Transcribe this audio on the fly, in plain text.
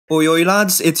Oi oi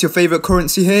lads, it's your favourite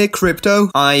currency here, crypto.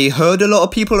 I heard a lot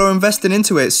of people are investing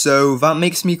into it, so that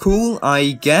makes me cool,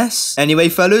 I guess. Anyway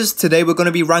fellas, today we're going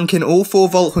to be ranking all 4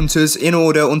 Vault Hunters in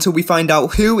order until we find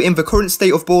out who in the current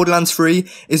state of Borderlands 3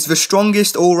 is the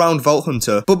strongest all-round Vault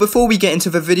Hunter. But before we get into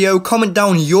the video, comment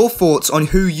down your thoughts on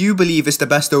who you believe is the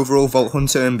best overall Vault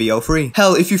Hunter in BL3.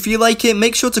 Hell, if you feel like it,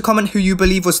 make sure to comment who you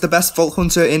believe was the best Vault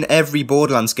Hunter in every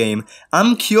Borderlands game.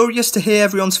 I'm curious to hear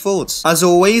everyone's thoughts. As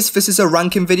always, this is a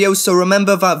ranking video, so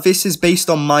remember that this is based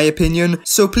on my opinion,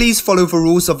 so please follow the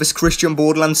rules of this Christian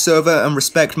Borderlands server and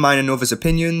respect mine and others'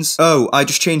 opinions. Oh, I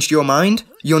just changed your mind?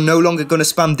 You're no longer gonna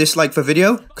spam dislike the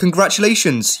video?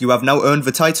 Congratulations, you have now earned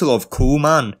the title of Cool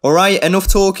Man. Alright, enough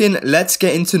talking, let's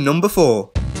get into number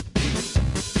 4.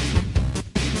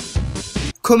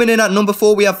 Coming in at number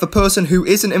 4, we have the person who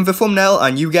isn't in the thumbnail,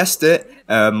 and you guessed it,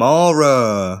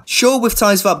 Amara. Sure, with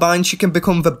ties that bind, she can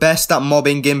become the best at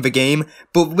mobbing in the game,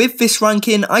 but with this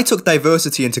ranking, I took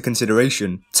diversity into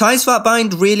consideration. Ties that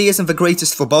bind really isn't the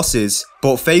greatest for bosses,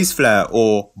 but phase flare,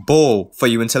 or ball, for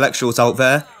you intellectuals out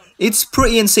there, it's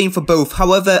pretty insane for both.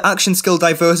 However, action skill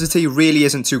diversity really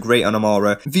isn't too great on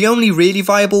Amara. The only really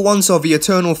viable ones are the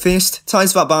Eternal Fist,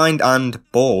 Ties That Bind, and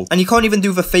Ball. And you can't even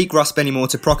do the Fake Grasp anymore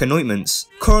to proc anointments.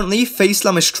 Currently, Face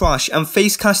Slam is trash, and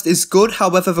Face Cast is good,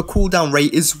 however the cooldown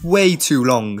rate is way too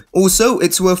long. Also,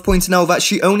 it's worth pointing out that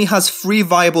she only has 3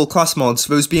 viable class mods,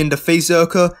 those being the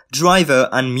Phaserker, Driver,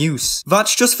 and Muse.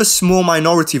 That's just the small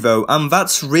minority though, and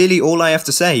that's really all I have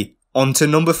to say. On to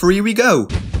number 3 we go.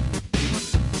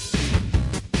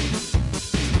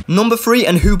 Number 3,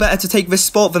 and who better to take this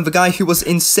spot than the guy who was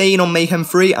insane on Mayhem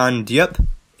 3, and yep,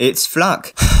 it's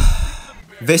Flak.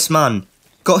 This man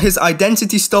got his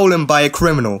identity stolen by a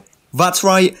criminal. That's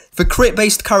right, the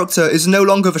crit-based character is no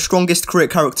longer the strongest crit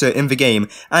character in the game,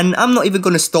 and I'm not even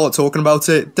going to start talking about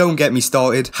it, don't get me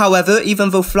started. However, even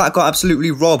though Flak got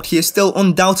absolutely robbed, he is still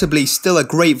undoubtedly still a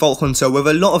great Vault Hunter with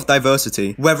a lot of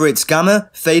diversity. Whether it's Gamma,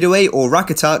 Fadeaway, or Rack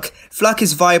Attack, Flak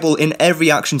is viable in every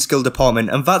action skill department,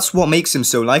 and that's what makes him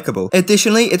so likeable.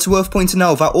 Additionally, it's worth pointing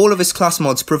out that all of his class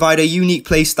mods provide a unique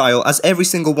playstyle, as every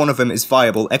single one of them is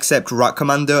viable, except Rat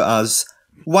Commander, as...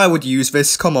 why would you use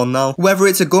this? Come on now. Whether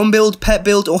it's a gun build, pet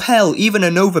build, or hell, even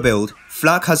a Nova build,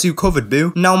 Flak has you covered,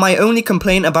 boo. Now my only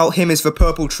complaint about him is the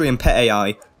purple tree and pet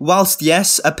AI. Whilst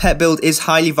yes, a pet build is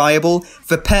highly viable,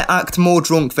 the pet act more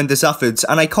drunk than Desaffords,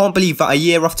 and I can't believe that a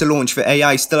year after launch the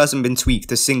AI still hasn't been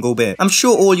tweaked a single bit. I'm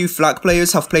sure all you Flak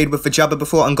players have played with the Jabber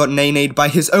before and got nay-nayed by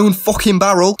his own fucking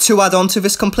barrel. To add on to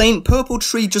this complaint, purple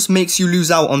tree just makes you lose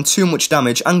out on too much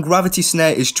damage, and gravity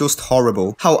snare is just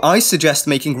horrible. How I suggest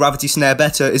making gravity snare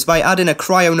better is by adding a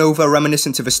cryo nova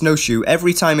reminiscent of a snowshoe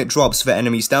every time it drops the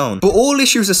enemies down. But all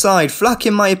issues aside, Flak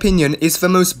in my opinion is the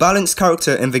most balanced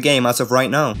character in the game as of right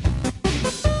now.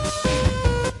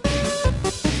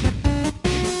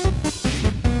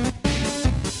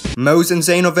 Moze and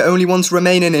Zane are the only ones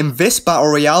remaining in this battle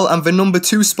royale, and the number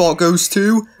 2 spot goes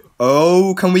to...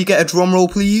 oh, can we get a drum roll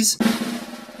please?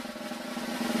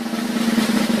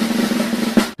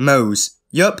 Moze.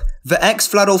 Yup, the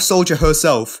ex-Fladolf soldier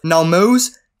herself. Now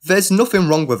Moze, there's nothing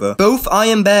wrong with her. Both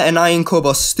Iron Bear and Iron Cub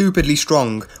are stupidly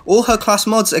strong. All her class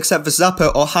mods except the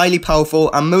Zapper are highly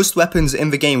powerful, and most weapons in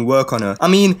the game work on her. I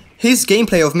mean, his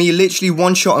gameplay of me literally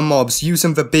one-shotting mobs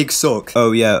using the big suck.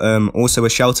 Oh yeah, also a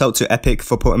shout out to Epic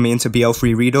for putting me into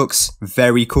BL3 Redux.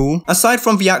 Very cool. Aside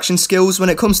from the action skills, when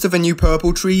it comes to the new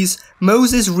purple trees,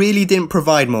 Moses really didn't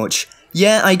provide much.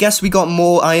 Yeah, I guess we got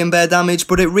more Iron Bear damage,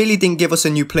 but it really didn't give us a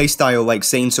new playstyle like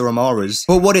Saints or Amara's.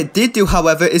 But what it did do,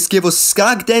 however, is give us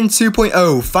Skagden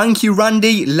 2.0. Thank you,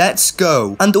 Randy, let's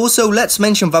go. And also, let's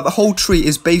mention that the whole tree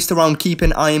is based around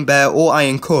keeping Iron Bear or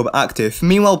Iron Cub active.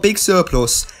 Meanwhile, Big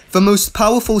Surplus, the most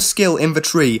powerful skill in the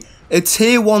tree, a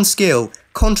tier 1 skill,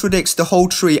 contradicts the whole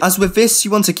tree, as with this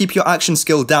you want to keep your action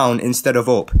skill down instead of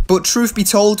up. But truth be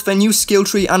told, the new skill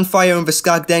tree and fire and the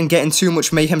Skagden getting too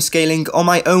much mayhem scaling are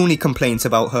my only complaints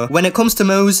about her. When it comes to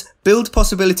Moze, build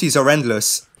possibilities are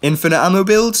endless. Infinite ammo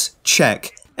builds?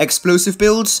 Check. Explosive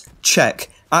builds? Check.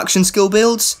 Action skill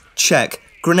builds? Check.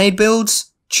 Grenade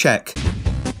builds? Check.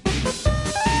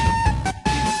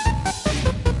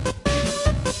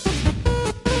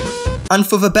 And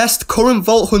for the best current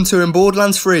Vault Hunter in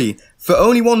Borderlands 3, the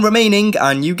only one remaining,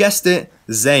 and you guessed it,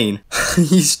 Zane.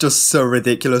 He's just so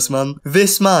ridiculous, man.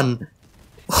 This man.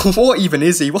 What even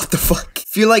is he? What the fuck?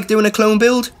 Feel like doing a clone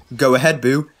build? Go ahead,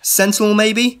 boo. Sentinel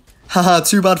maybe? Haha,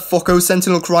 too bad Focko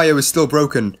Sentinel Cryo is still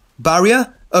broken.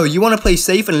 Barrier? Oh, you want to play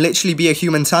safe and literally be a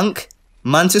human tank?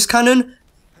 Mantis Cannon?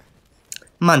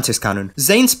 Mantis Cannon.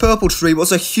 Zane's purple tree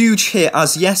was a huge hit,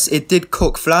 as yes, it did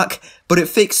cook Flak, but it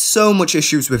fixed so much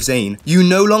issues with Zane. You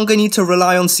no longer need to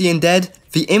rely on seeing dead,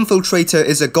 The Infiltrator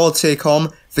is a god tier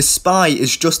com, the Spy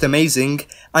is just amazing,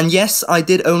 and yes, I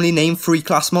did only name 3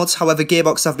 class mods, however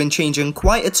Gearbox have been changing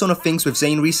quite a ton of things with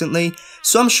Zane recently,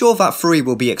 so I'm sure that 3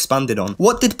 will be expanded on.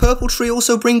 What did Purple Tree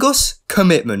also bring us?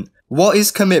 Commitment. What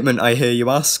is commitment, I hear you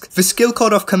ask? The skill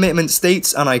card of commitment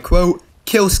states, and I quote,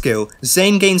 kill skill,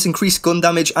 Zane gains increased gun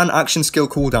damage and action skill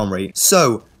cooldown rate.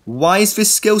 So, why is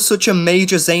this skill such a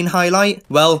major Zane highlight?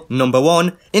 Well, number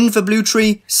 1, in the blue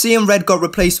tree, C and red got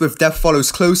replaced with death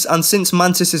follows close, and since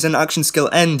Mantis is an action skill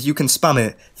end, you can spam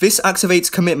it. This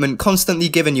activates commitment, constantly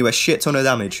giving you a shit ton of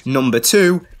damage. Number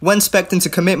 2, when spec'd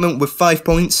into commitment with 5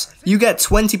 points, you get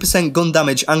 20% gun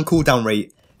damage and cooldown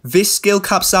rate. This skill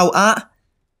caps out at...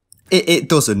 It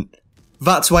doesn't.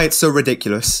 That's why it's so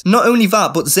ridiculous. Not only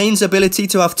that, but Zane's ability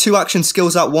to have 2 action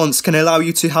skills at once can allow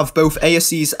you to have both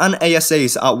ASEs and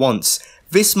ASAs at once.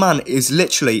 This man is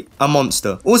literally a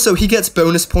monster. Also, he gets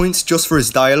bonus points just for his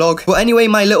dialogue. But anyway,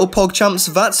 my little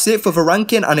PogChamps, that's it for the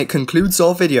ranking and it concludes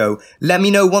our video. Let me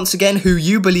know once again who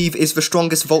you believe is the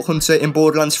strongest Vault Hunter in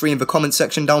Borderlands 3 in the comment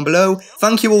section down below.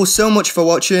 Thank you all so much for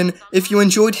watching. If you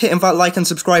enjoyed, hitting that like and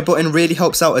subscribe button really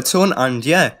helps out a ton, and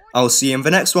yeah, I'll see you in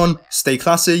the next one. Stay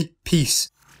classy. Peace.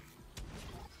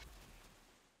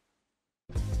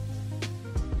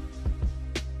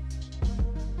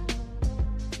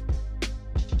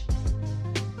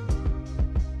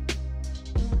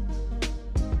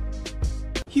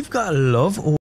 You've got to love all